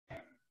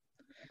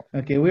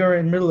Okay, we are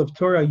in the middle of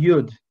Torah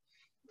Yud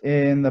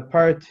in the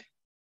part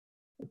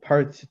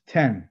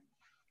 10.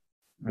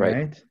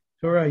 Right?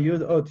 Torah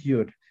Yud Ot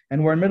Yud.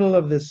 And we're in the middle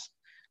of this.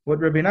 What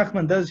Rebbe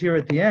Nachman does here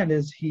at the end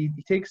is he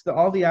takes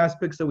all the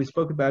aspects that we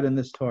spoke about in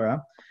this Torah,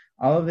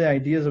 all of the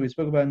ideas that we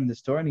spoke about in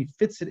this Torah, and he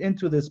fits it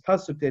into this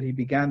pasuk that he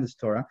began this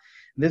Torah.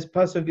 This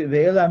pasuk,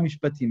 Ve'ela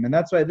Mishpatim. And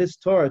that's why this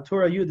Torah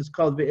Yud, is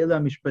called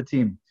Ve'ela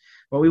Mishpatim.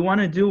 What we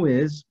want to do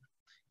is,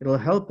 it'll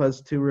help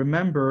us to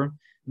remember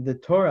the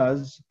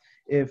Torahs.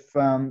 If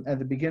at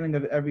the beginning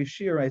of every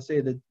shir I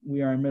say that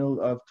we are in the middle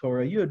of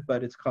Torah Yud,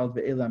 but it's called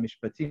Ve'ela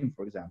Mishpatim,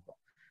 for example,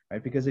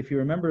 right? Because if you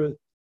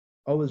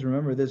always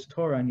remember this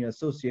Torah and you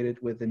associate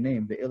it with the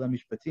name Ve'ela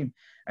Mishpatim,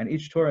 and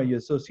each Torah you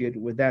associate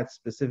with that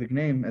specific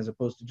name as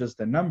opposed to just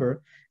a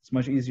number, it's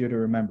much easier to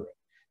remember it.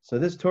 So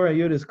this Torah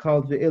Yud is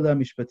called Ve'ela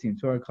Mishpatim,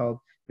 Torah called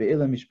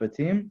Ve'ela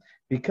Mishpatim,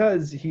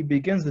 because he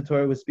begins the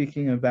Torah with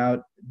speaking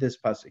about this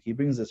pasuk. He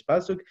brings this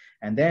pasuk,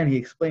 and then he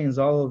explains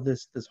all of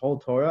this whole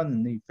Torah,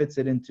 and he fits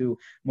it into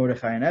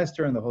Mordechai and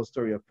Esther and the whole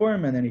story of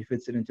Purim, and then he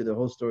fits it into the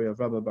whole story of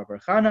Rabba Bar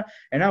Chana,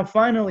 and now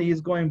finally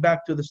he's going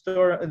back to the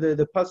story,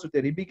 the pasuk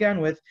that he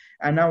began with,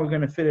 and now we're going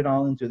to fit it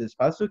all into this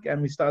pasuk,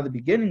 and we started the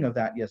beginning of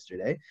that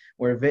yesterday,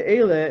 where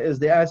Ve'ela is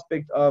the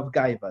aspect of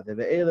Gaiva. The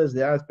Ve'ela is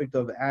the aspect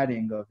of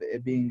adding, of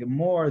it being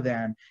more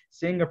than,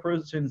 seeing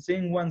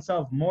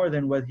oneself more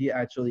than what he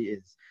actually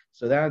is.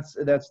 So that's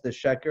the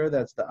sheker,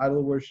 that's the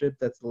idol worship,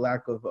 that's the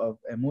lack of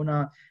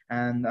emunah,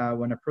 and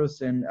when a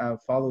person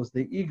follows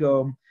the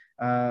ego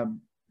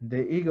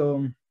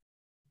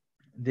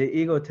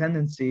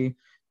tendency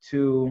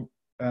to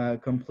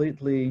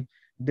completely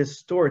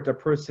distort a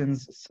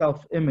person's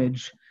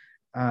self-image.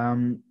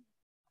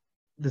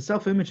 The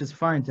self-image is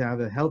fine to have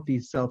a healthy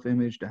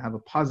self-image, to have a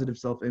positive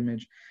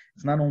self-image.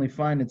 It's not only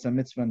fine, it's a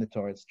mitzvah in the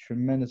Torah. It's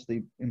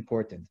tremendously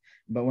important.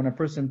 But when a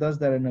person does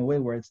that in a way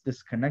where it's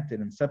disconnected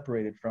and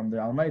separated from the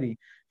Almighty,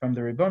 from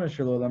the Ribbon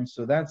Shalom,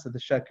 so that's the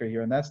sheker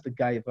here, and that's the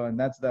gaiva, and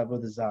that's the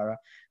avodah zara,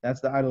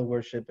 that's the idol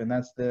worship, and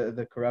that's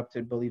the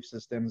corrupted belief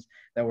systems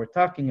that we're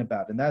talking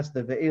about, and that's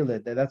the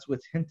ve'elah, that's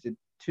what's hinted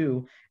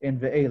to in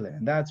Ve'ela,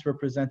 and that's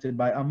represented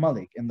by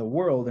Amalek. In the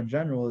world in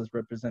general is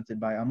represented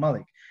by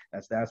Amalek.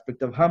 That's the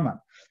aspect of Haman.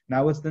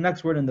 Now what's the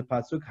next word in the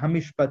pasuk?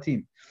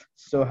 Hamishpatim.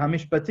 So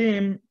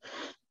Hamishpatim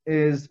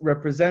is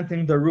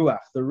representing the Ruach.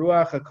 The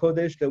Ruach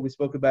HaKodesh that we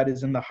spoke about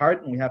is in the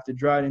heart, and we have to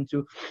draw it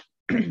into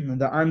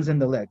the arms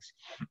and the legs.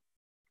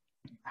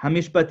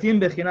 Hamishpatim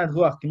bechinat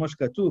Ruach, kimo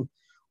shekatuv,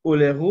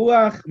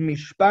 uleruach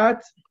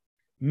mishpat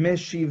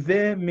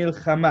meshive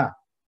milchama.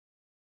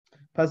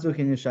 Pasuk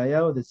in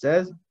Yeshayahu that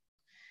says,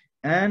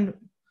 and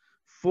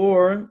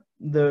for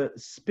the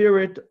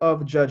spirit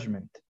of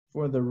judgment,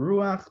 for the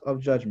ruach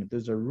of judgment.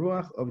 There's a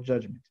ruach of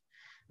judgment.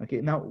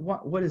 Okay, now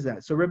what is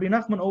that? So Rabbi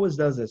Nachman always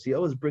does this. He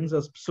always brings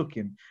us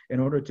psukim in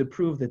order to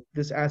prove that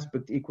this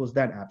aspect equals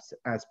that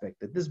aspect,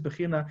 that this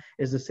bechina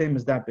is the same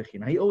as that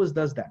bechina. He always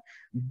does that.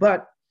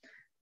 But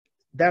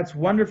that's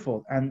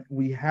wonderful, and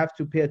we have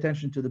to pay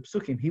attention to the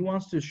psukim. He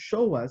wants to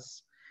show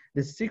us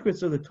the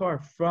secrets of the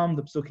Torah from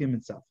the psukim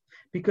itself.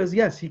 Because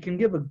yes, he can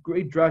give a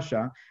great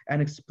drasha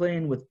and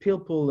explain with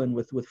pilpul and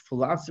with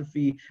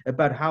philosophy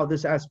about how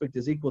this aspect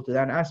is equal to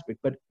that aspect.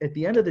 But at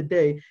the end of the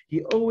day,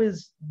 he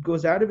always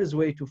goes out of his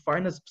way to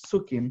find us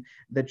psukim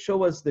that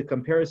show us the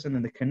comparison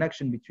and the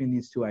connection between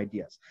these two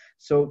ideas.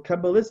 So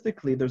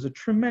Kabbalistically, there's a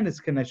tremendous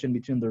connection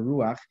between the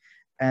Ruach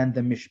and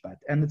the Mishpat.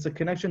 And it's a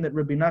connection that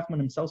Rabbi Nachman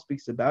himself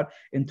speaks about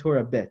in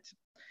Torah Bet.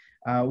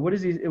 What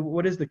is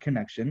the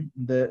connection?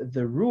 The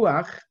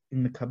Ruach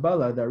in the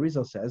Kabbalah, the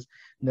Arizal says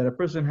that a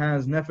person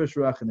has Nefesh,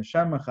 Ruach, and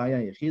Neshama,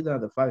 Chaya, Yechida,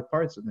 the 5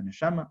 parts of the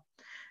Neshama.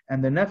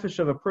 And the Nefesh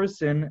of a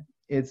person,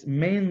 it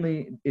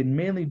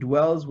mainly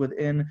dwells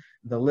within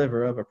the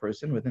liver of a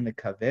person, within the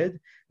Kaved.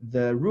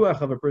 The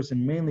Ruach of a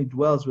person mainly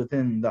dwells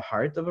within the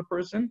heart of a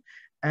person.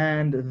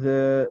 And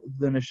the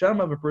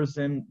Neshama of a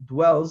person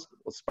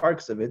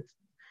sparks of it,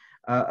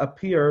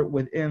 appear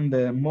within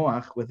the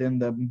Moach, within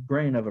the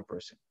brain of a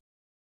person,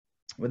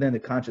 within the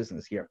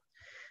consciousness here.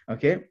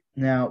 Okay,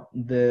 now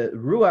the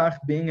Ruach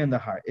being in the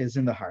heart is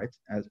in the heart,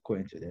 as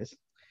according to this,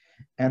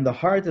 and the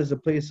heart is a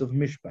place of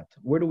mishpat.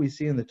 Where do we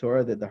see in the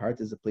Torah that the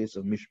heart is a place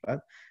of mishpat?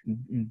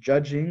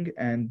 Judging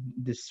and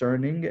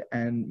discerning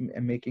and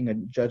making a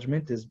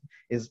judgment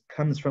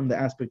comes from the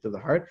aspect of the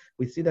heart.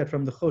 We see that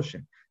from the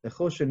Choshen. The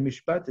Choshen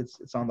mishpat,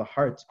 it's on the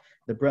heart,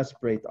 the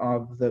breastplate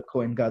of the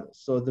Kohen Gadol.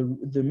 So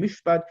the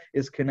mishpat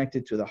is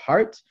connected to the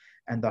heart,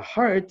 and the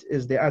heart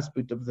is the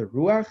aspect of the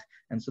Ruach,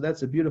 and so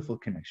that's a beautiful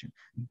connection.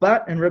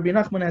 And Rabbi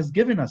Nachman has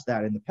given us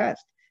that in the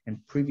past, in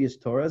previous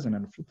Torahs and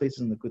in a few places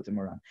in the Likutey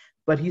Moharan.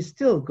 But he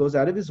still goes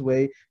out of his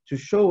way to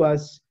show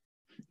us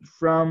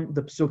from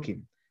the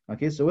psukim.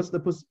 Okay, so what's the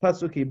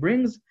pasuk he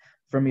brings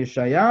from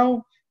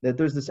Yeshayahu? That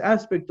there's this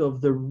aspect of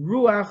the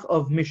Ruach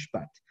of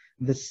Mishpat,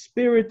 the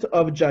spirit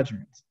of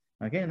judgment.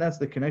 Okay, and that's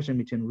the connection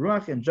between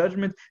Ruach and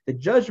judgment. The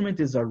judgment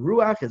is a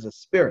Ruach, is a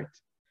spirit.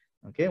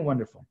 Okay,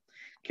 wonderful.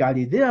 By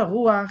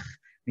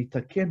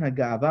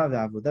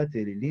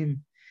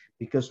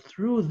Because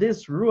through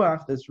this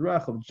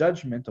ruach of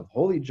judgment, of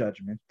holy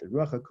judgment, the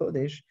ruach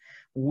HaKodesh,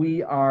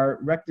 we are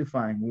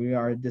rectifying, we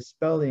are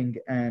dispelling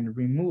and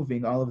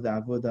removing all of the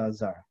avodah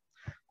zarah,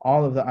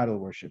 all of the idol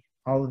worship,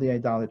 all of the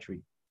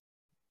idolatry,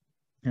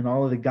 and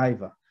all of the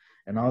gaiva,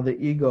 and all the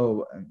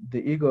ego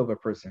of a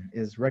person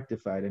is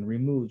rectified and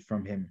removed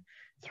from him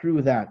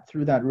through that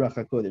ruach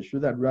HaKodesh, through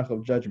that ruach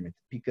of judgment.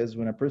 Because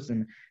when a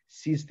person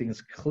sees things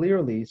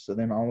clearly, so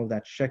then all of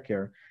that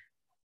sheker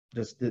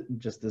just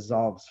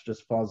dissolves,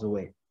 just falls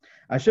away.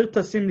 Asher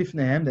tasim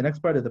lifnehem, the next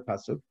part of the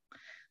pasuk.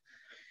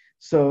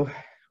 So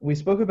we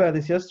spoke about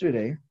this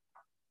yesterday.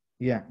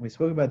 Yeah, we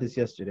spoke about this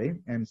yesterday.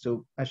 And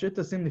so Asher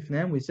tasim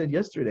lifnehem, we said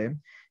yesterday,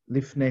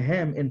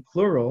 lifnehem in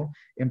plural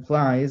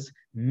implies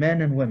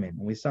men and women.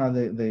 We saw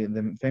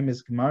the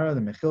famous Gemara,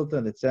 the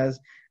Mechilta, that says,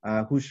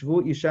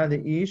 Hushvu isha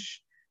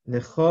leish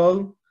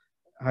lechol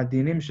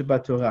hadinim sheba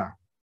Torah.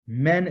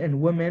 Men and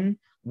women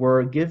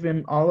were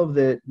given all of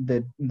the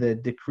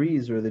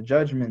decrees or the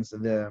judgments,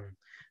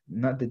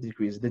 not the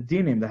decrees, the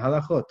dinim, the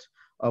halachot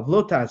of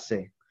lo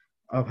ta'aseh,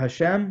 of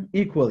Hashem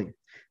equally.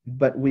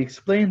 But we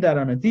explained that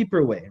on a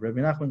deeper way.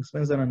 Rabbi Nachman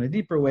explains that on a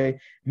deeper way,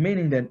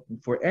 meaning that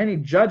for any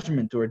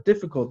judgment or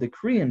difficult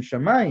decree in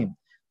Shamayim,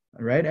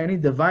 right, any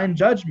divine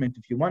judgment,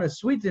 if you want to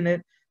sweeten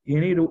it, you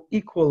need to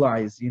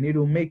equalize, you need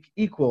to make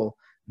equal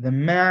the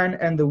man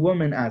and the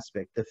woman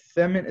aspect,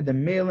 the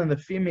male and the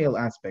female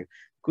aspect.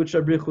 You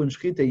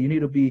need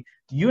to be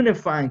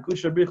unifying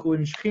Kudshabrichu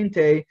and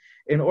Shchinte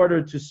in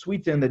order to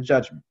sweeten the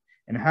judgment.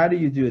 And how do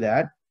you do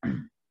that?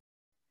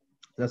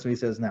 That's what he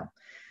says now.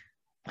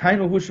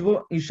 Sweetening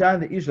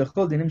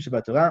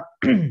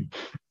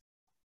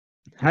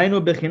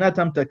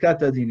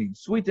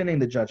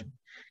the judgment.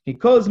 He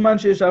calls man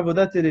sheyesh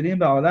avodat edinim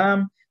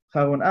ba'olam,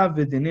 charonav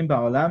v'dinim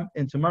ba'olam.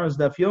 In tomorrow's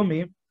Daf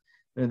Yomi,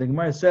 the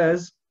Gemara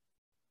says,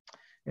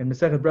 in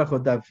Masechet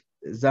Brachot Daf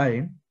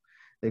Zayin,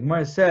 the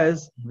Gemara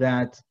says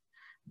that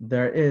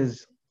there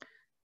is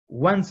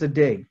once a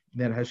day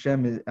that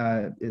Hashem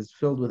is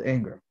filled with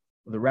anger,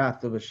 the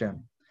wrath of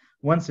Hashem.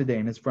 Once a day,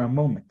 and it's for a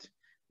moment.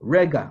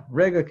 Rega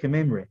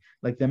kememre,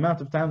 like the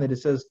amount of time that it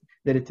says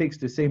that it takes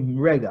to say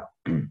rega.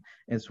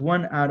 It's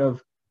 1 out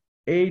of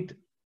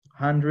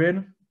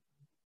 800,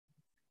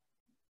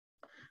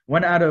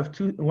 1 out of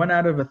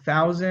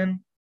 1,000,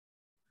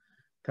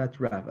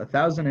 tatrav,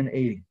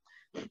 1,080.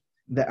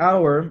 The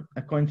hour,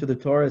 according to the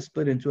Torah, is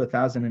split into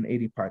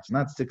 1,080 parts.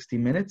 Not 60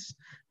 minutes,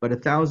 but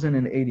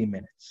 1,080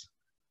 minutes.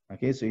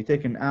 Okay, so you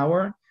take an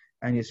hour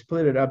and you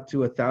split it up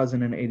to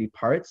 1,080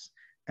 parts,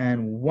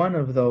 and one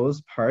of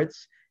those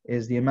parts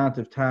is the amount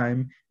of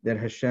time that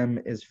Hashem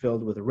is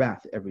filled with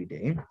wrath every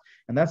day.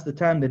 And that's the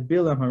time that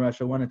Bilam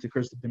HaRasha wanted to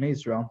curse the Bnei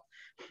Israel,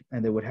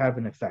 and it would have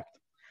an effect.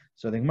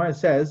 So the Gemara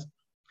says,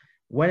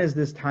 when is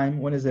this time?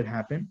 When does it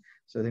happen?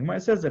 So the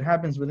Gemara says it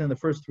happens within the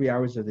first 3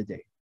 hours of the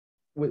day.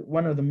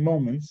 One of the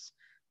moments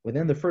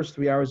within the first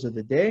 3 hours of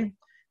the day,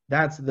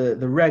 that's the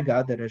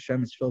rega that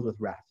Hashem is filled with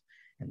wrath.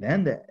 And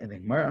then the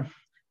Gemara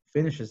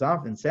finishes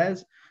off and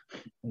says,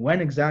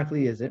 when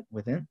exactly is it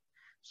within?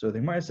 So the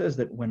Gemara says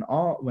that when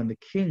the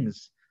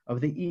kings of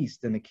the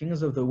east and the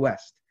kings of the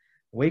west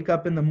wake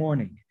up in the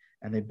morning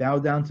and they bow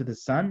down to the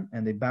sun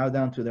and they bow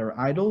down to their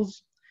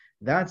idols,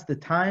 that's the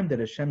time that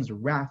Hashem's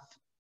wrath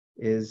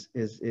is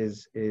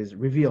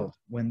revealed,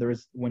 when there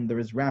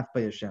is wrath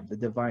by Hashem, the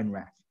divine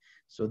wrath.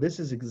 So this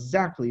is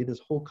exactly this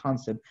whole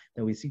concept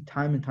that we see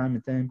time and time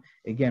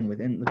again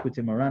within Likutey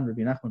Moharan.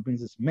 Rabbi Nachman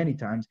brings this many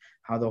times,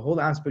 how the whole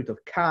aspect of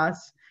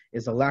kas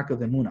is a lack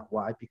of emunah.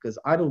 Why? Because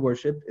idol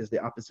worship is the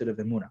opposite of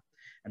emunah.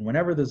 And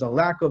whenever there's a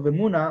lack of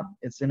emunah,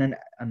 it's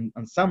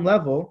on some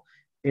level,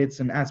 it's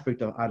an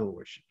aspect of idol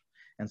worship.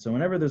 And so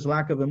whenever there's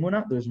lack of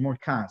emunah, there's more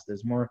kas,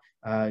 there's more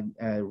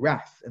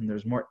wrath, and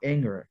there's more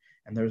anger,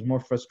 and there's more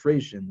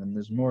frustration, and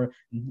there's more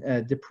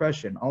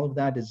depression. All of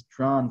that is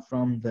drawn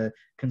from the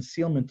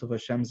concealment of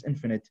Hashem's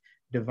infinite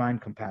divine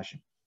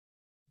compassion.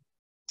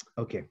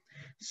 Okay,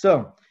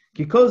 so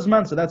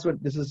Kikozman, so that's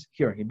what this is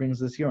here. He brings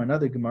this here,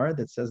 another Gemara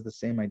that says the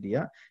same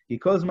idea.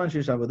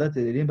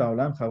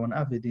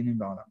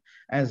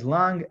 As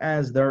long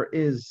as there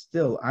is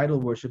still idol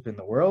worship in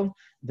the world,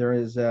 there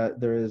is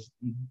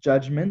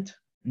judgment,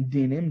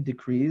 dinim,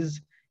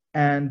 decrees,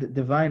 and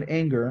divine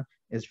anger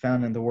is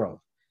found in the world.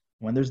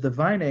 When there's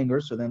divine anger,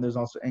 so then there's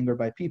also anger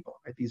by people.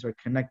 Right? These are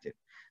connected.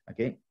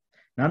 Okay.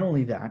 Not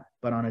only that,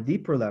 but on a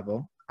deeper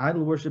level,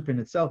 idol worship in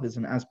itself is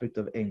an aspect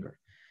of anger,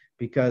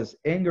 because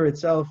anger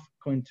itself,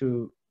 according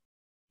to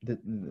the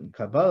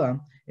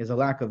Kabbalah, is a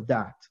lack of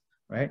dat.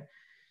 Right.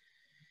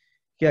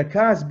 The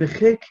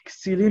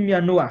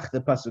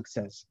pasuk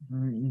says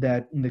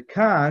that the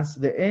kas,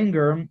 the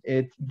anger,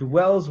 it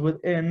dwells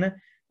within.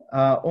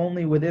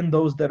 Only within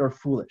those that are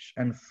foolish.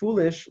 And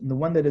foolish, the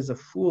one that is a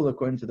fool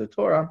according to the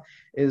Torah,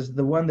 is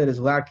the one that is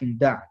lacking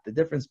dat. The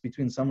difference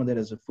between someone that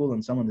is a fool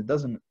and someone that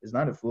is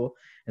not a fool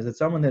is that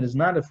someone that is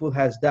not a fool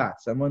has dat.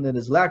 Someone that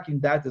is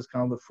lacking dat is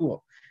called a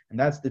fool. And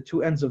that's the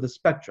two ends of the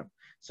spectrum.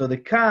 So the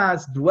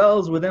kas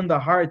dwells within the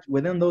heart,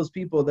 within those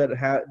people that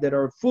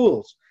are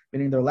fools,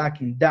 meaning they're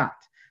lacking dat.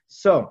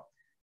 So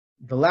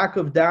The lack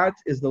of dat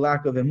is the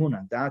lack of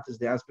emunah. Dat is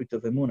the aspect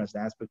of emunah, it's the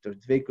aspect of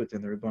dveikut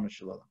and the Ribbon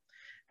Shalom.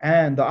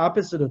 And the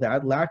opposite of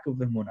that, lack of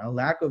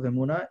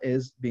emunah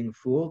is being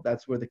fooled.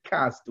 That's where the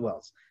kas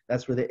dwells.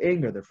 That's where the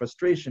anger, the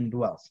frustration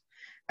dwells.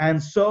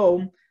 And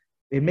so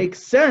it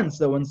makes sense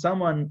that when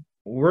someone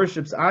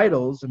worships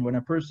idols and when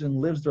a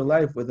person lives their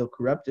life with a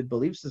corrupted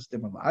belief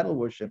system of idol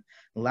worship,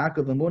 lack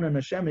of emunah in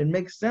Hashem, it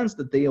makes sense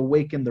that they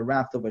awaken the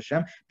wrath of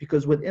Hashem,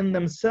 because within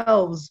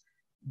themselves,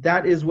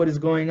 that is what is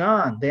going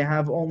on. They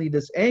have only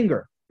this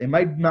anger. They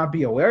might not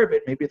be aware of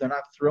it. Maybe they're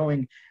not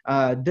throwing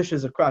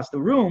dishes across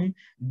the room,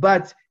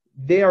 but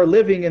they are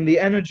living in the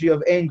energy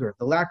of anger.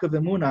 The lack of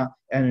emunah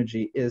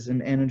energy is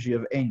an energy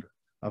of anger,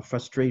 of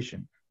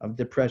frustration, of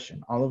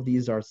depression. All of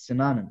these are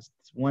synonymous.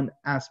 It's one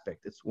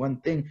aspect. It's one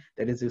thing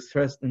that is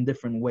expressed in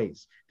different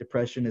ways.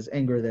 Depression is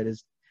anger that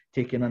is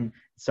taken on,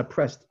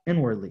 suppressed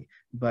inwardly.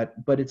 But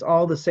it's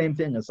all the same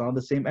thing. It's all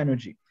the same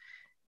energy.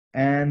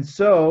 And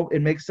so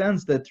it makes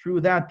sense that through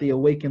that they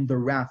awaken the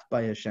wrath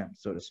by Hashem,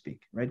 so to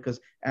speak, right?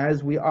 Because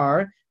as we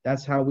are,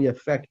 that's how we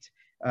affect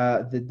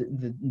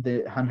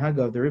the hanhaga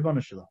of the Ribbon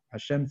Shalom.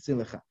 Hashem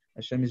tzilecha.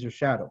 Hashem is your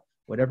shadow.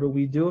 Whatever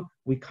we do,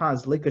 we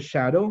cause like a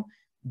shadow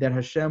that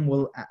Hashem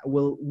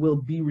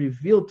will be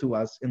revealed to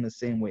us in the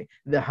same way.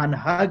 The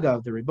hanhaga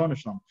of the Ribbon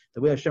Shalom,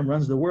 the way Hashem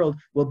runs the world,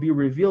 will be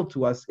revealed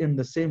to us in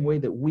the same way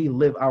that we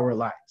live our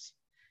lives.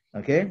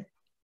 Okay?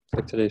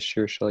 Like today's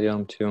Shir Shal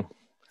Yom too.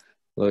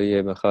 Lo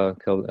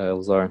Yebecha Kel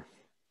Elzar.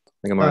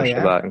 The Gemara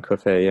Shabbat and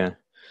Kufay, yeah.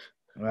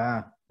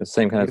 Wow. The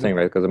same kind of thing,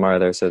 right? Because the Gemara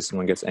there says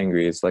someone gets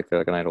angry, it's like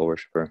an idol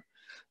worshiper.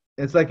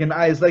 It's like an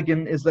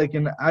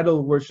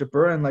idol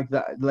worshiper, and like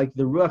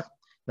the Ruach,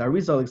 the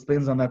Arizal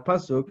explains on that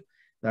pasuk.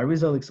 The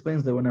Arizal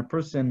explains that when a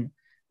person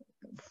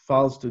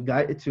falls to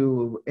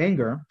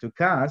anger, to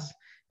kas,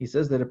 he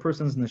says that a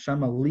person's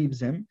neshama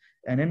leaves him,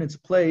 and in its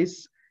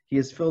place he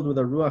is filled with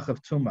a ruach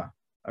of tumah,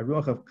 a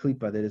ruach of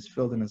klipa that is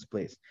filled in his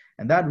place,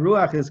 and that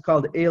ruach is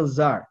called El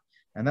Zar.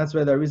 And that's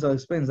why the Arizal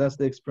explains, that's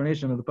the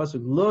explanation of the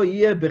pasuk, Lo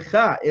yeh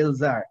becha El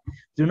Zar.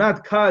 Do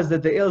not cause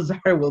that the El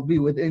Zar will be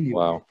within you.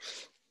 Wow.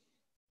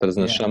 But as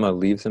neshama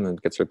leaves him and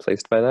gets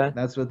replaced by that?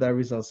 That's what the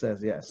Arizal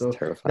says, yeah. So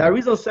terrifying.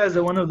 The Arizal says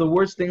that one of the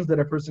worst things that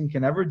a person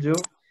can ever do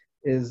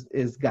is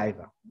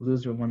gaiva,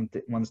 lose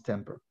one's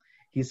temper.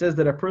 He says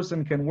that a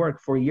person can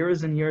work for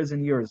years and years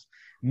and years,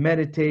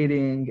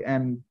 meditating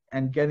and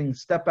getting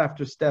step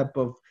after step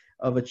of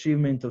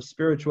achievement, of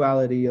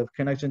spirituality, of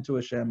connection to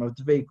Hashem, of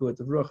dveikut,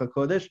 of Ruach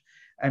HaKodesh,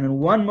 and in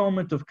one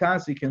moment of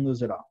kas, he can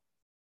lose it all.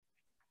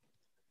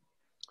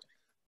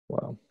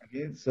 Wow.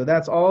 Okay, so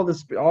that's all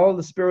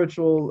the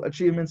spiritual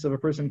achievements of a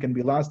person can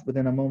be lost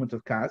within a moment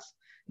of kas.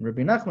 And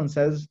Rabbi Nachman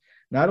says,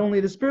 not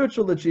only the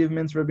spiritual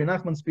achievements, Rabbi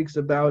Nachman speaks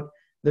about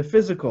the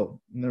physical.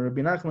 And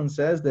Rabbi Nachman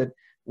says that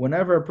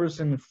whenever a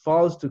person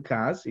falls to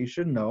kas, he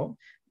should know,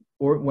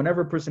 or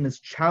whenever a person is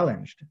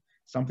challenged,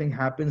 something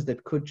happens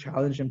that could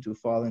challenge him to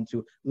fall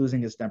into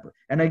losing his temper.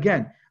 And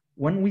again,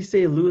 when we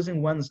say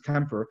losing one's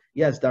temper,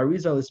 yes, the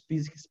Arizal is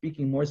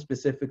speaking more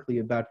specifically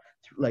about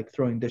like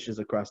throwing dishes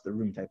across the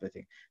room type of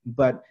thing.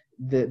 But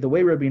the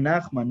way Rabbi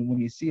Nachman, when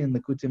you see in the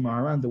Likutei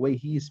Moharan, the way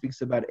he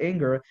speaks about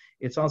anger,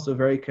 it's also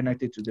very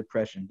connected to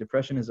depression.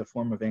 Depression is a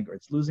form of anger.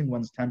 It's losing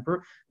one's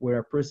temper, where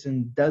a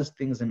person does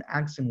things and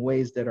acts in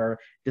ways that are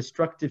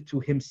destructive to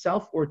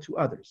himself or to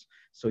others.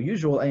 So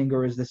usual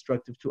anger is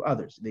destructive to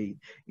others. They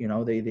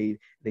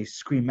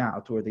scream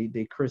out, or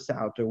they curse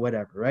out, or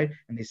whatever, right?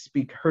 And they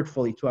speak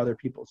hurtfully to other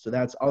people. So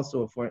that's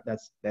also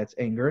that's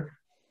anger.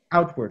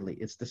 Outwardly,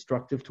 it's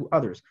destructive to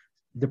others.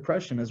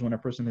 Depression is when a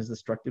person is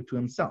destructive to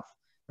himself,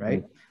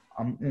 right?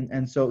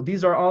 And so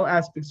these are all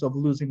aspects of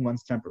losing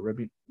one's temper,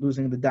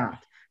 losing the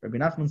dat. Rabbi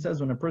Nachman says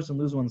when a person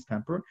loses one's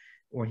temper,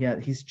 or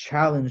he's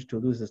challenged to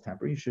lose his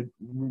temper, he should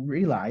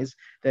realize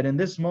that in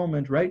this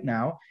moment right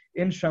now,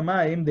 in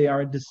Shamayim, they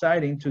are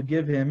deciding to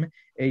give him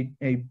a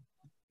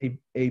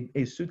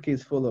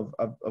suitcase full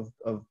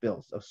of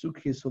bills, a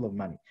suitcase full of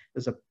money.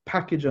 There's a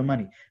package of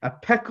money, a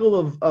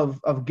pekel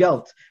of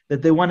gelt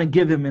that they want to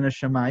give him in a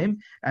Shamayim,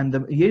 and the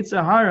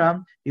Yetzer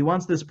Hara, he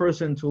wants this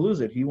person to lose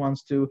it. He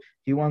wants to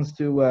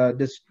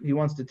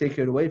take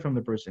it away from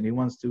the person. He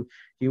wants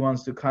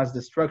to cause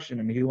destruction,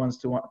 and he wants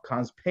to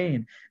cause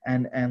pain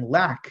and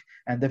lack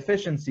and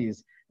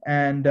deficiencies.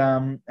 And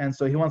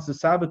so he wants to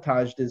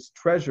sabotage this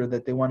treasure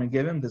that they want to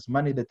give him, this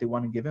money that they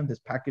want to give him, this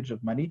package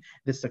of money,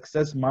 this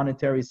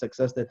monetary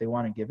success that they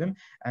want to give him.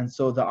 And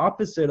so the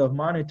opposite of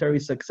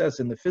monetary success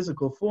in the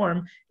physical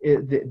form,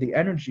 the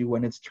energy,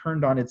 when it's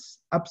turned on, it's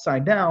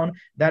upside down,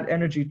 that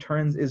energy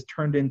is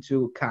turned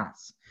into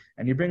kas.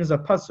 And he brings a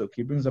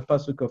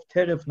pasuk of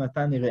teref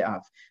natani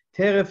re'av.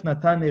 Teref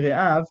natani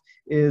re'av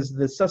is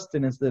the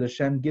sustenance that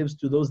Hashem gives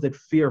to those that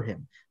fear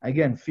Him.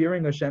 Again,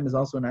 fearing Hashem is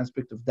also an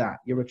aspect of that.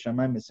 Yirat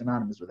Shamayim is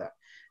synonymous with that.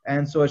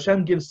 And so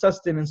Hashem gives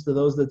sustenance to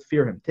those that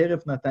fear Him.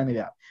 Teref natani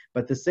re'av.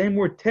 But the same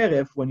word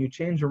teref, when you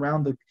change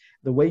around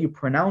the way you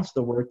pronounce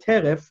the word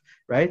teref,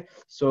 right?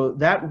 So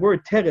that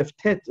word teref,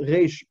 tet,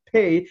 resh,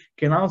 pei,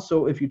 can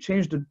also, if you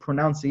change the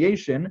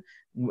pronunciation,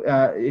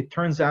 it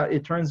turns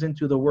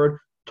into the word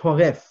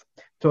toref.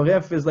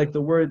 Toref is like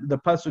the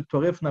pasuk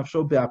Toref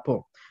nafsho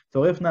be'apo.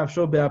 Toref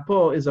nafsho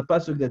be'apo is a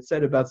pasuk that's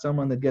said about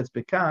someone that gets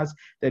bekas,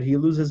 that he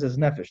loses his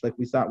nefesh, like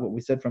what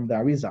we said from the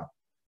Arizal.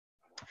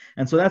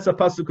 And so that's a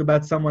pasuk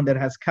about someone that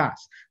has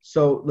kas.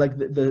 So like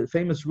the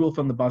famous rule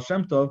from the Baal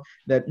Shem Tov,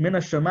 that min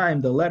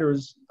hashamayim, the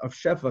letters of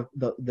shefa,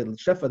 the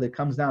shefa that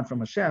comes down from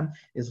Hashem,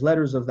 is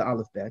letters of the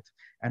Aleph Bet.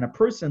 And a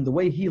person, the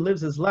way he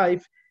lives his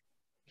life,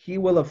 he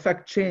will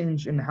affect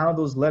change in how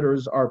those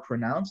letters are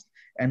pronounced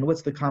and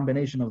what's the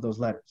combination of those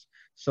letters.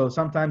 So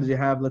sometimes you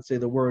have, let's say,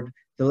 the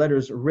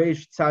letters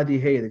Reish Tzadi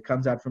Hey that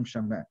comes out from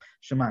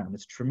Shemayim.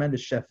 It's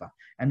tremendous shefa.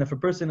 And if a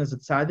person is a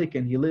tzaddik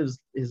and he lives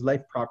his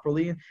life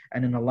properly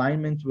and in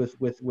alignment with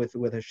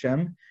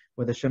Hashem,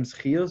 with Hashem's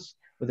chiyus,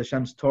 with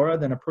Hashem's Torah,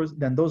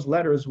 then those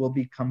letters will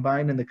be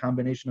combined in the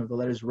combination of the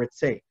letters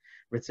Ritzei.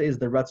 Ritzei is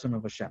the Ratzon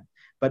of Hashem.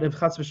 But if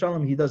Chas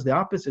v'Shalom he does the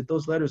opposite,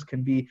 those letters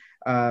can be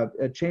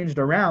changed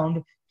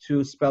around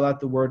to spell out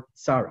the word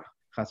Tzara,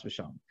 Chas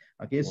v'Shalom.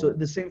 Okay, so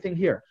the same thing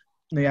here.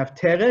 You have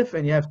Teref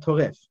and you have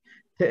Toref.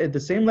 The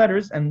same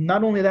letters, and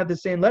not only that, the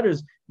same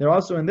letters, they're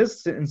also in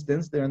this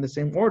instance, they're in the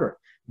same order,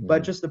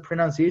 but just the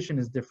pronunciation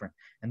is different.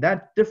 And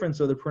that difference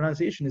of the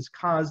pronunciation is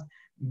caused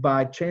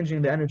by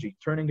changing the energy,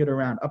 turning it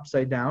around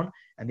upside down,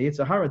 and the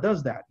Yetzer Hara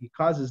does that. He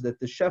causes that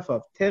the shefa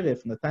of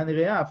Teref and the Tani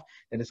Re'af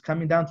that is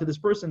coming down to this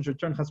person should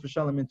turn Chas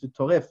v'Shalom into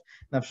Toref,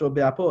 Nafsho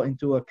Be'apo,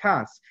 into a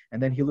Kas,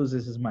 and then he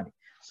loses his money.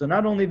 So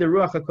not only the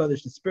Ruach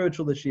HaKodesh, the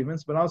spiritual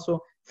achievements, but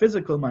also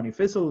physical money,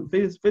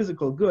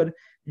 physical good,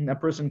 a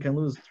person can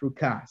lose through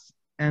Kas.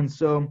 And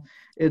so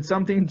it's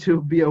something to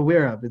be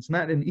aware of. It's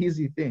not an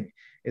easy thing.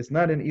 It's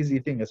not an easy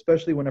thing,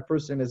 especially when a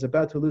person is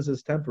about to lose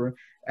his temper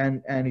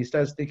and he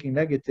starts thinking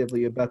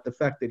negatively about the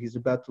fact that he's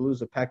about to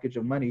lose a package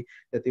of money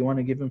that they want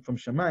to give him from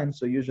Shemayim.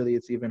 So usually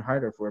it's even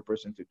harder for a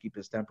person to keep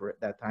his temper at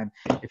that time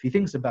if he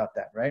thinks about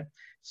that, right?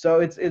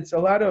 So it's a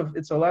lot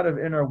of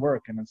inner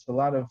work, and it's a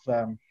lot of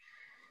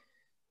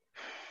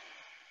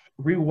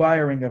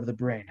rewiring of the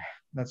brain.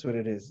 That's what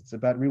it is. It's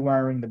about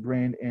rewiring the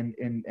brain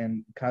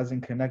and causing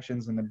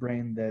connections in the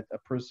brain that a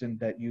person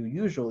that you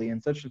usually,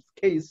 in such a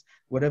case,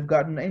 would have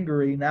gotten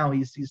angry. Now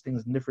he sees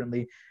things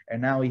differently,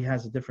 and now he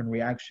has a different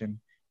reaction.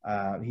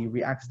 He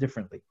reacts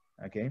differently,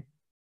 okay?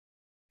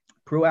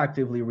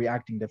 Proactively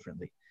reacting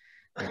differently,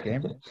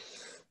 okay?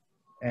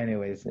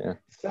 Anyways,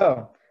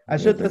 so,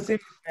 Asher Tasim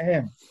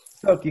Mehem.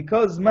 So, כי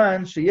כל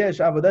זמן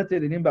שיש עבודת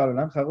אלילים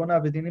בעולם, חרון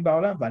אף ודינים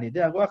בעולם, ועל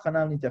ידי הרוח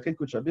הנם נתייחד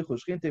קודשא בריך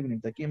ושכינתה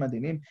ונמתקים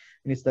הדינים,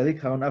 ונסתלק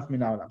חרון אף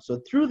מן העולם. So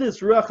through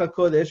this Ruach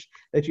HaKodesh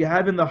that you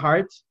have in the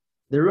heart,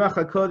 the Ruach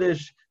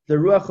HaKodesh, the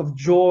Ruach of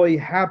joy,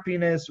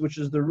 happiness, which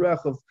is the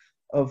Ruach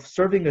of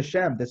serving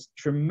Hashem, this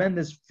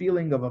tremendous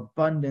feeling of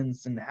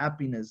abundance and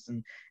happiness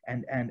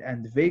and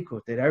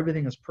veikut, that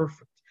everything is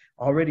perfect,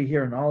 already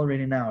here and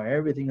already now,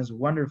 everything is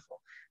wonderful.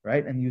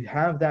 Right? And you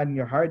have that in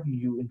your heart, and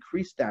you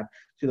increase that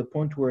to the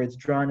point where it's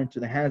drawn into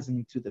the hands and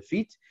into the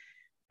feet,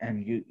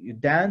 and you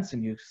dance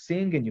and you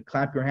sing and you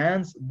clap your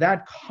hands.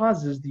 That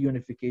causes the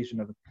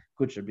unification of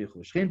Kudsha B'chu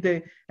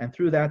Shchinte, and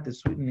through that the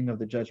sweetening of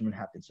the judgment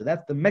happens. So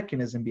that's the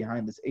mechanism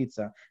behind this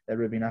Eitzah that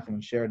Rebbe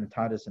Nachman shared and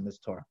taught us in this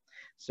Torah.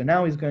 So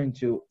now he's going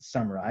to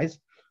summarize.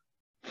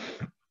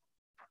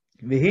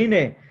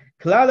 V'hine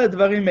klal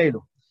advarim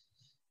elu.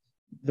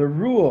 The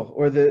rule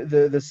or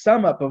the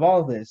sum up of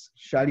all this,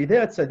 שעל ידי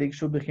הצדיק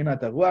שהוא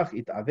בחינת הרוח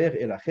יתעבר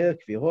אל אחר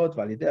כפירות,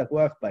 ועל ידי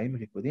הרוח באים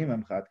ריקודים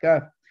המחאת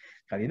כף.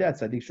 על ידי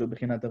הצדיק שהוא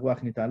בחינת הרוח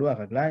נתעלו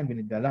הרגליים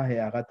ונתגלה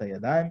הערת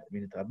הידיים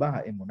ונתרבה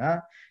האמונה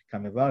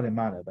כמבואר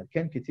למעלה. אבל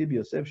כן כתיב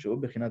יוסף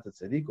שהוא בחינת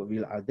הצדיק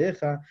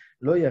ובלעדיך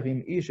לא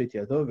ירים איש את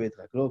ידו ואת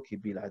רגלו, כי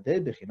בלעדי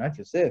בחינת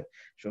יוסף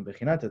שהוא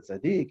בחינת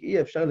הצדיק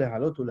אי אפשר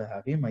להעלות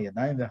ולהרים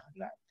הידיים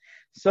והרגליים.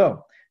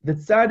 So, the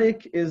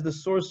tzaddik is the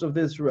source of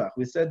this ruach.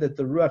 We said that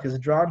the ruach is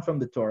drawn from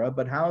the Torah,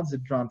 but how is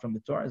it drawn from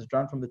the Torah? It's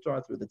drawn from the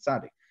Torah through the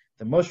tzaddik.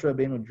 The Moshe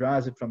Rabbeinu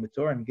draws it from the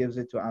Torah and gives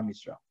it to Am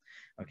Yisrael.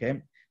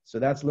 Okay? So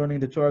that's learning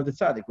the Torah of the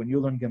tzaddik. When you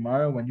learn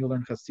Gemara, when you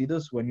learn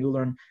Chassidus, when you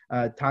learn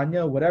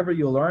Tanya, whatever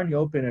you learn, you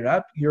open it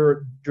up,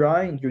 you're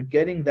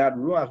getting that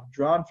ruach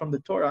drawn from the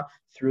Torah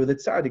through the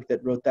tzaddik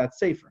that wrote that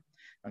sefer.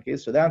 Okay?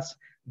 So that's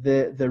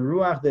the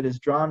ruach that is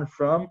drawn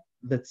from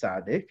the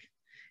tzaddik.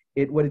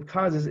 What it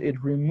causes, it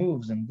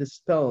removes and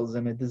dispels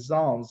and it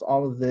dissolves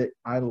all of the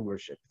idol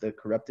worship, the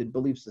corrupted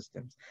belief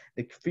systems,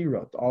 the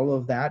kfirot. All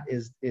of that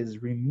is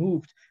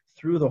removed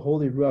through the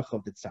holy ruach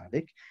of the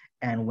tzaddik.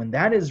 And when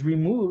that is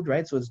removed,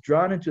 right, so it's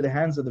drawn into the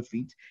hands of the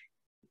feet.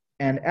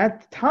 And at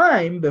the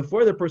time,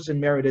 before the person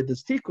merited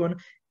this tikkun,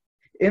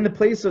 in the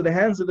place of the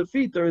hands of the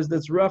feet, there is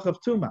this ruach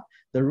of tuma,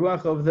 the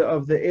ruach of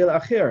the el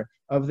acher,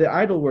 of the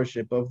idol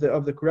worship, of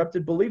the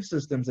corrupted belief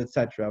systems,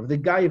 etc., of the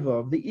gaiva,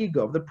 of the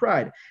ego, of the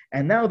pride.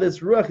 And now this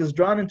ruach is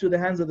drawn into the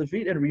hands of the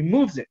feet and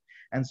removes it.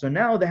 And so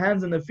now the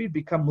hands and the feet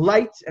become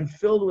light and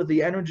filled with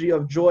the energy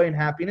of joy and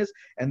happiness,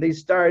 and they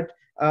start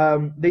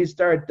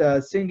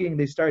singing,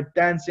 they start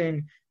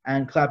dancing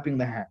and clapping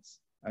the hands.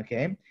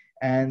 Okay,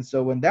 and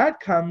so when that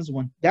comes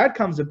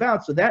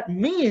about, so that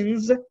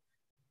means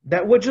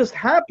that what just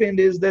happened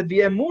is that the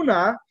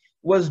emunah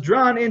was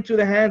drawn into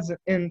the hands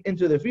and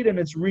into the feet, and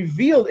it's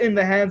revealed in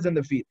the hands and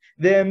the feet.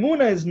 The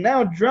emunah is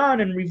now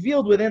drawn and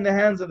revealed within the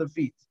hands and the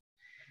feet.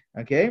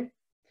 Okay?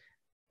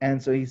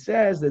 And so he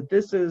says that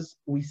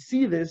we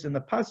see this in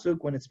the Pasuk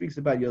when it speaks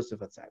about Yosef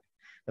HaTzadik.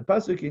 The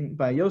Pasuk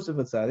by Yosef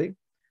HaTzadik,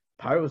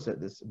 Paro said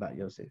this about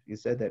Yosef. He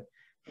said that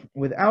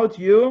without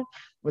your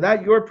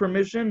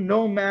permission,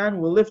 no man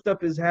will lift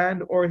up his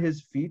hand or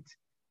his feet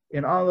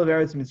in all of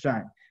Eretz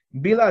Mitzrayim.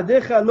 What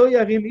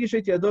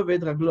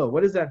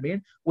does that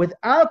mean?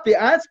 Without the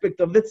aspect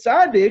of the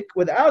tzaddik,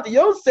 without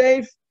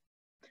Yosef,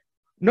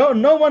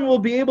 no one will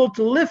be able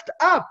to lift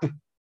up.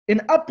 An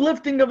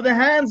uplifting of the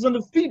hands and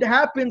the feet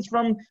happens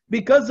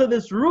because of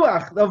this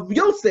ruach of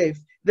Yosef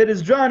that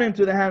is drawn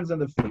into the hands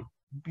and the feet.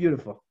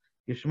 Beautiful.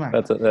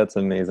 That's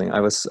amazing. I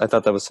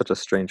thought that was such a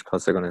strange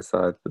pasuk when I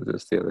saw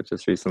it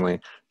just recently.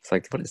 It's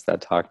like, what is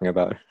that talking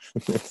about?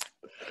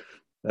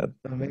 That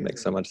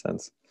makes so much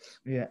sense.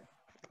 Yeah.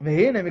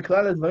 והנה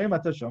מכלל הדברים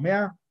אתה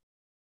שומע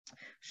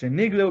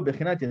שנגלו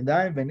בחינת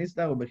ידיים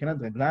ונסתר ובחינת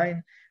רגליים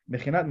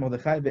בחינת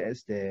מרדכי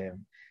ואסתר.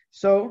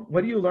 So,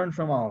 what do you learn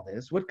from all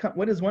this?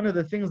 What is one of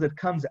the things that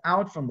comes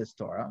out from this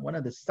Torah? One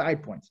of the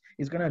side points.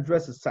 He's going to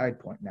address a side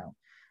point now.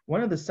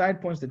 One of the side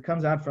points that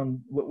comes out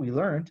from what we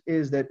learned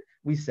is that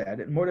we said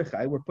at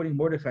Mordechai, we're putting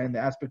Mordechai in the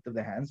aspect of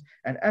the hands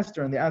and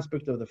Esther in the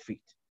aspect of the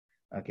feet.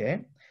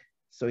 Okay?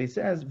 So he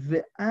says,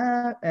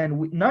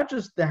 not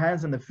just the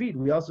hands and the feet,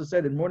 we also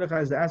said that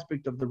Mordechai is the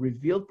aspect of the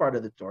revealed part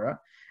of the Torah,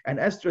 and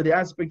Esther the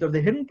aspect of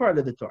the hidden part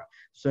of the Torah.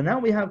 So now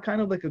we have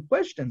kind of like a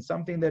question,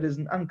 something that is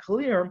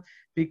unclear,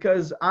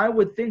 because I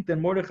would think that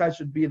Mordechai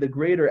should be the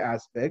greater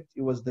aspect.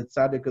 He was the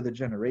tzaddik of the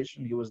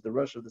generation, he was the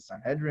Rosh of the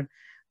Sanhedrin,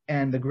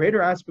 and the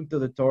greater aspect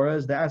of the Torah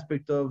is the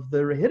aspect of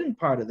the hidden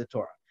part of the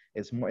Torah.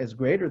 It's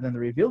greater than the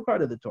revealed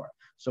part of the Torah.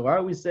 So why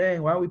are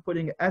we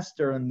putting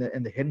Esther in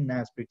the hidden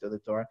aspect of the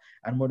Torah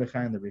and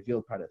Mordechai in the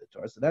revealed part of the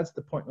Torah? So that's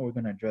the point that we're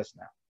going to address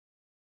now.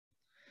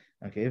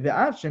 Okay.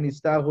 ואף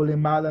שנסתרו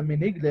למעלה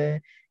מנגלה,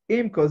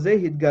 עם כל זה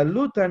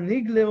התגלות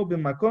הנגלה הוא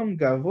במקום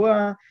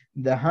גבוה,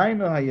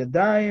 דהיינו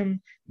הידיים,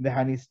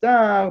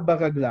 והנסתר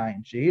ברגליים,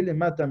 שהיא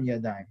למטה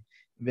מידיים,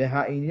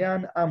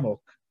 והעניין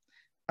עמוק.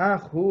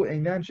 אך הוא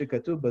עניין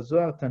שכתוב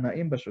בזוהר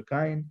תנאים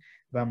בשוקיים,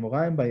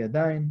 והאמוריים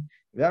בידיים,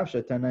 ואף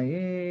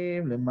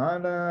שהתנאים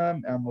למעלה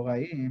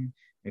מהאמוראים,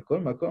 מכל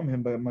מקום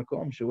הם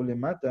במקום שהוא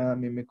למטה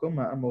ממקום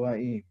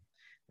האמוראים.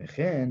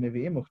 וכן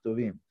נביאים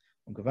וכתובים,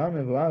 וכבר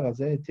מבואר על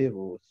זה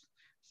תירוץ.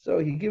 So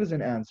he gives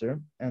an answer,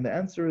 and the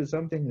answer is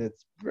something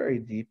that's very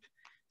deep,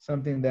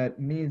 something that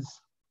needs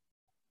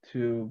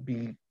to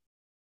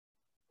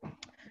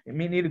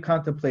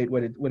contemplate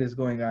what is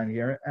going on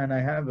here, and I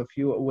have a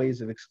few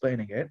ways of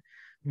explaining it.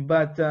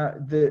 But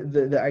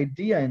the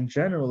idea in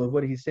general of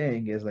what he's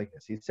saying is like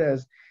this. He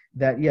says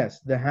that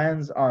yes, the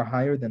hands are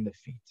higher than the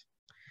feet,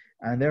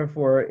 and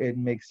therefore it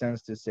makes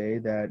sense to say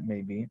that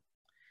maybe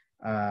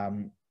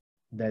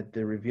that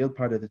the revealed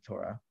part of the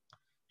Torah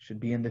should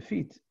be in the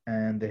feet,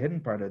 and the hidden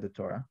part of the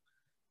Torah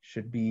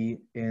should be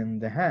in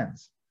the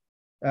hands.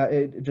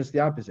 Just the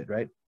opposite,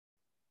 right?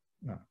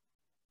 No.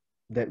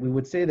 That we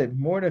would say that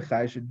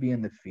Mordechai should be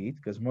in the feet,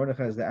 because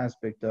Mordechai is the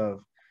aspect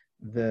of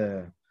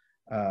the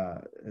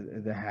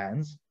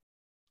hands.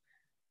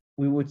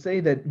 We would say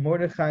that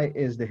Mordechai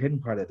is the hidden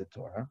part of the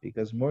Torah,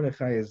 because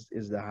Mordechai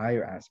is the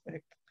higher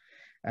aspect.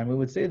 And we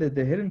would say that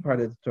the hidden part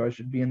of the Torah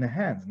should be in the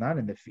hands, not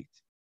in the feet.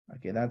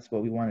 Okay, that's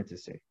what we wanted to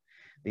say.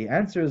 The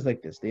answer is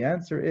like this. The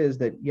answer is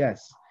that yes,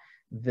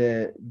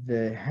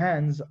 the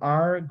hands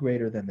are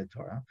greater than the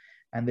Torah,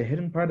 and the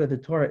hidden part of the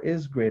Torah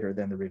is greater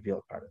than the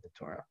revealed part of the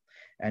Torah.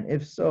 And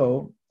if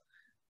so,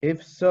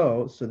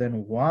 then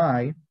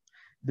why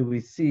did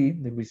we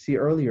see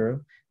earlier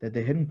that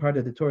the hidden part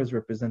of the Torah is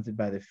represented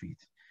by the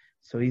feet?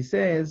 So he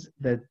says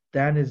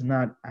that is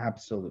not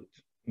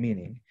absolute,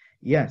 meaning,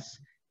 yes,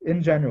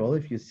 in general,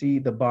 if you see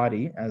the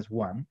body as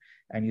one,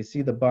 and you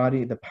see the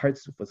body, the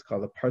parsuf, what's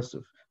called a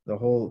parsuf, the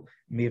whole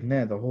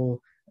mivneh, the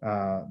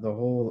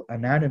whole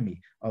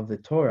anatomy of the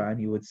Torah, and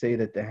you would say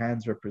that the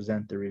hands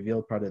represent the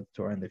revealed part of the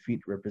Torah and the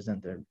feet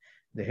represent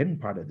the hidden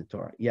part of the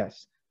Torah.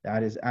 Yes,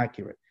 that is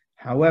accurate.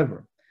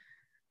 However,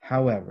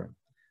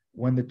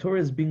 when the Torah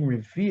is being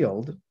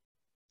revealed,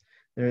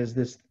 there's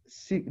this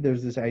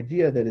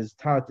idea that is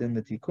taught in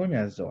the Tikkun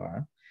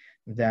HaZohar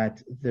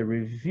that the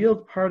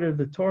revealed part of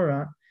the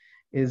Torah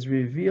is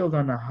revealed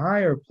on a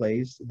higher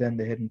place than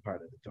the hidden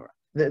part of the Torah.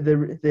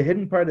 The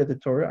hidden part of the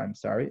Torah, I'm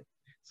sorry,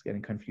 it's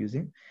getting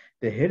confusing.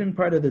 The hidden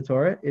part of the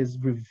Torah is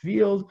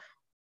revealed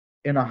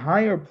in a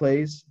higher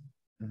place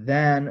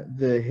than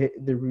the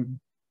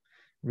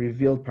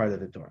revealed part of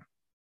the Torah.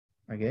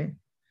 Okay?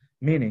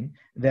 Meaning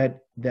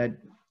that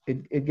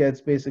it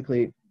gets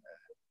basically,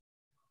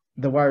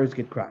 the wires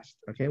get crossed.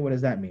 Okay? What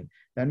does that mean?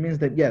 That means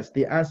that yes,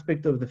 the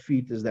aspect of the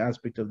feet is the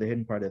aspect of the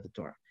hidden part of the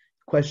Torah.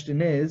 The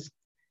question is,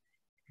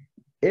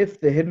 if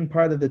the hidden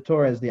part of the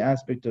Torah is the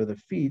aspect of the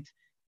feet,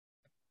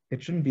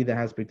 it shouldn't be the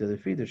aspect of the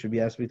feet, it should be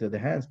the aspect of the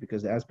hands,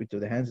 because the aspect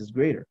of the hands is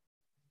greater.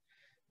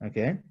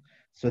 Okay?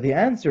 So the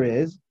answer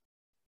is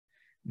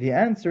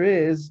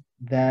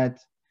that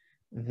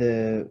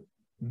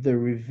the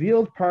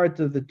revealed part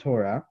of the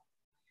Torah,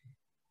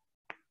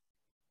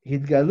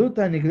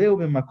 Hidgaluta nigleu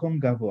b'makom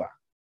gavoa.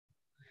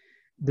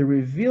 The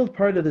revealed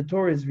part of the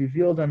Torah is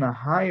revealed on a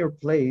higher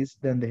place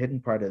than the hidden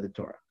part of the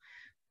Torah.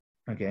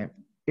 Okay.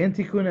 In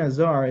Tikkun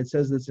Azar, it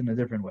says this in a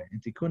different way. In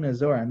Tikkun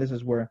Azar, and this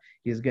is where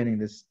he is getting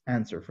this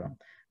answer from,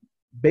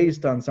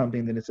 based on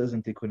something that it says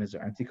in Tikkun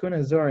Azar. In Tikkun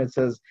Azar, it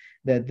says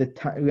that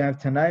we have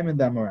Tanaim and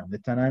the Amoraim. The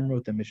Tanaim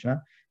wrote the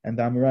Mishnah, and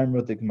the Amoraim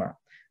wrote the Gemara.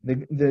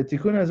 The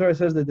Tikkun Azar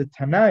says that the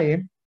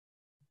Tanaim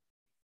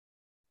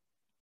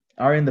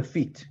are in the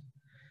feet,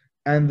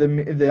 and the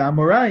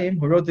Amoraim,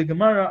 who wrote the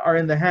Gemara, are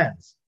in the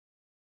hands.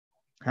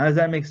 How does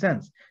that make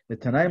sense? The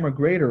Tanaim are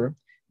greater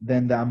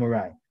than the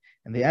Amoraim.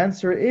 And the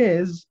answer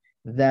is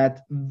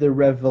that the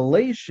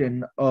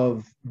revelation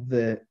of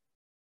the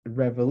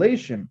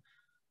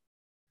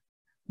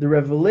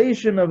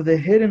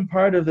hidden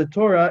part of the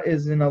Torah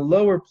is in a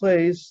lower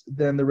place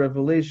than the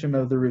revelation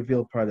of the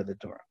revealed part of the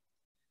Torah.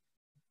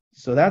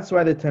 So that's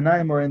why the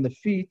Tanaim are in the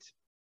feet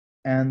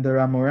and the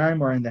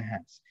Amoraim are in the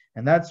hands.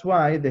 And that's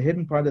why the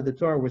hidden part of the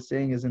Torah we're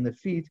saying is in the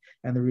feet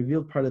and the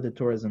revealed part of the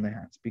Torah is in the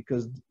hands.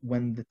 Because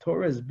when the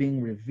Torah is being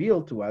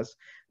revealed to us,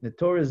 the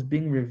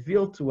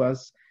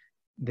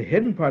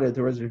hidden part of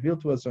the Torah is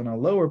revealed to us on a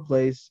lower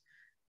place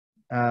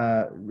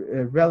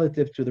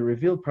relative to the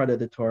revealed part of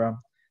the Torah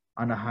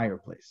on a higher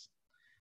place.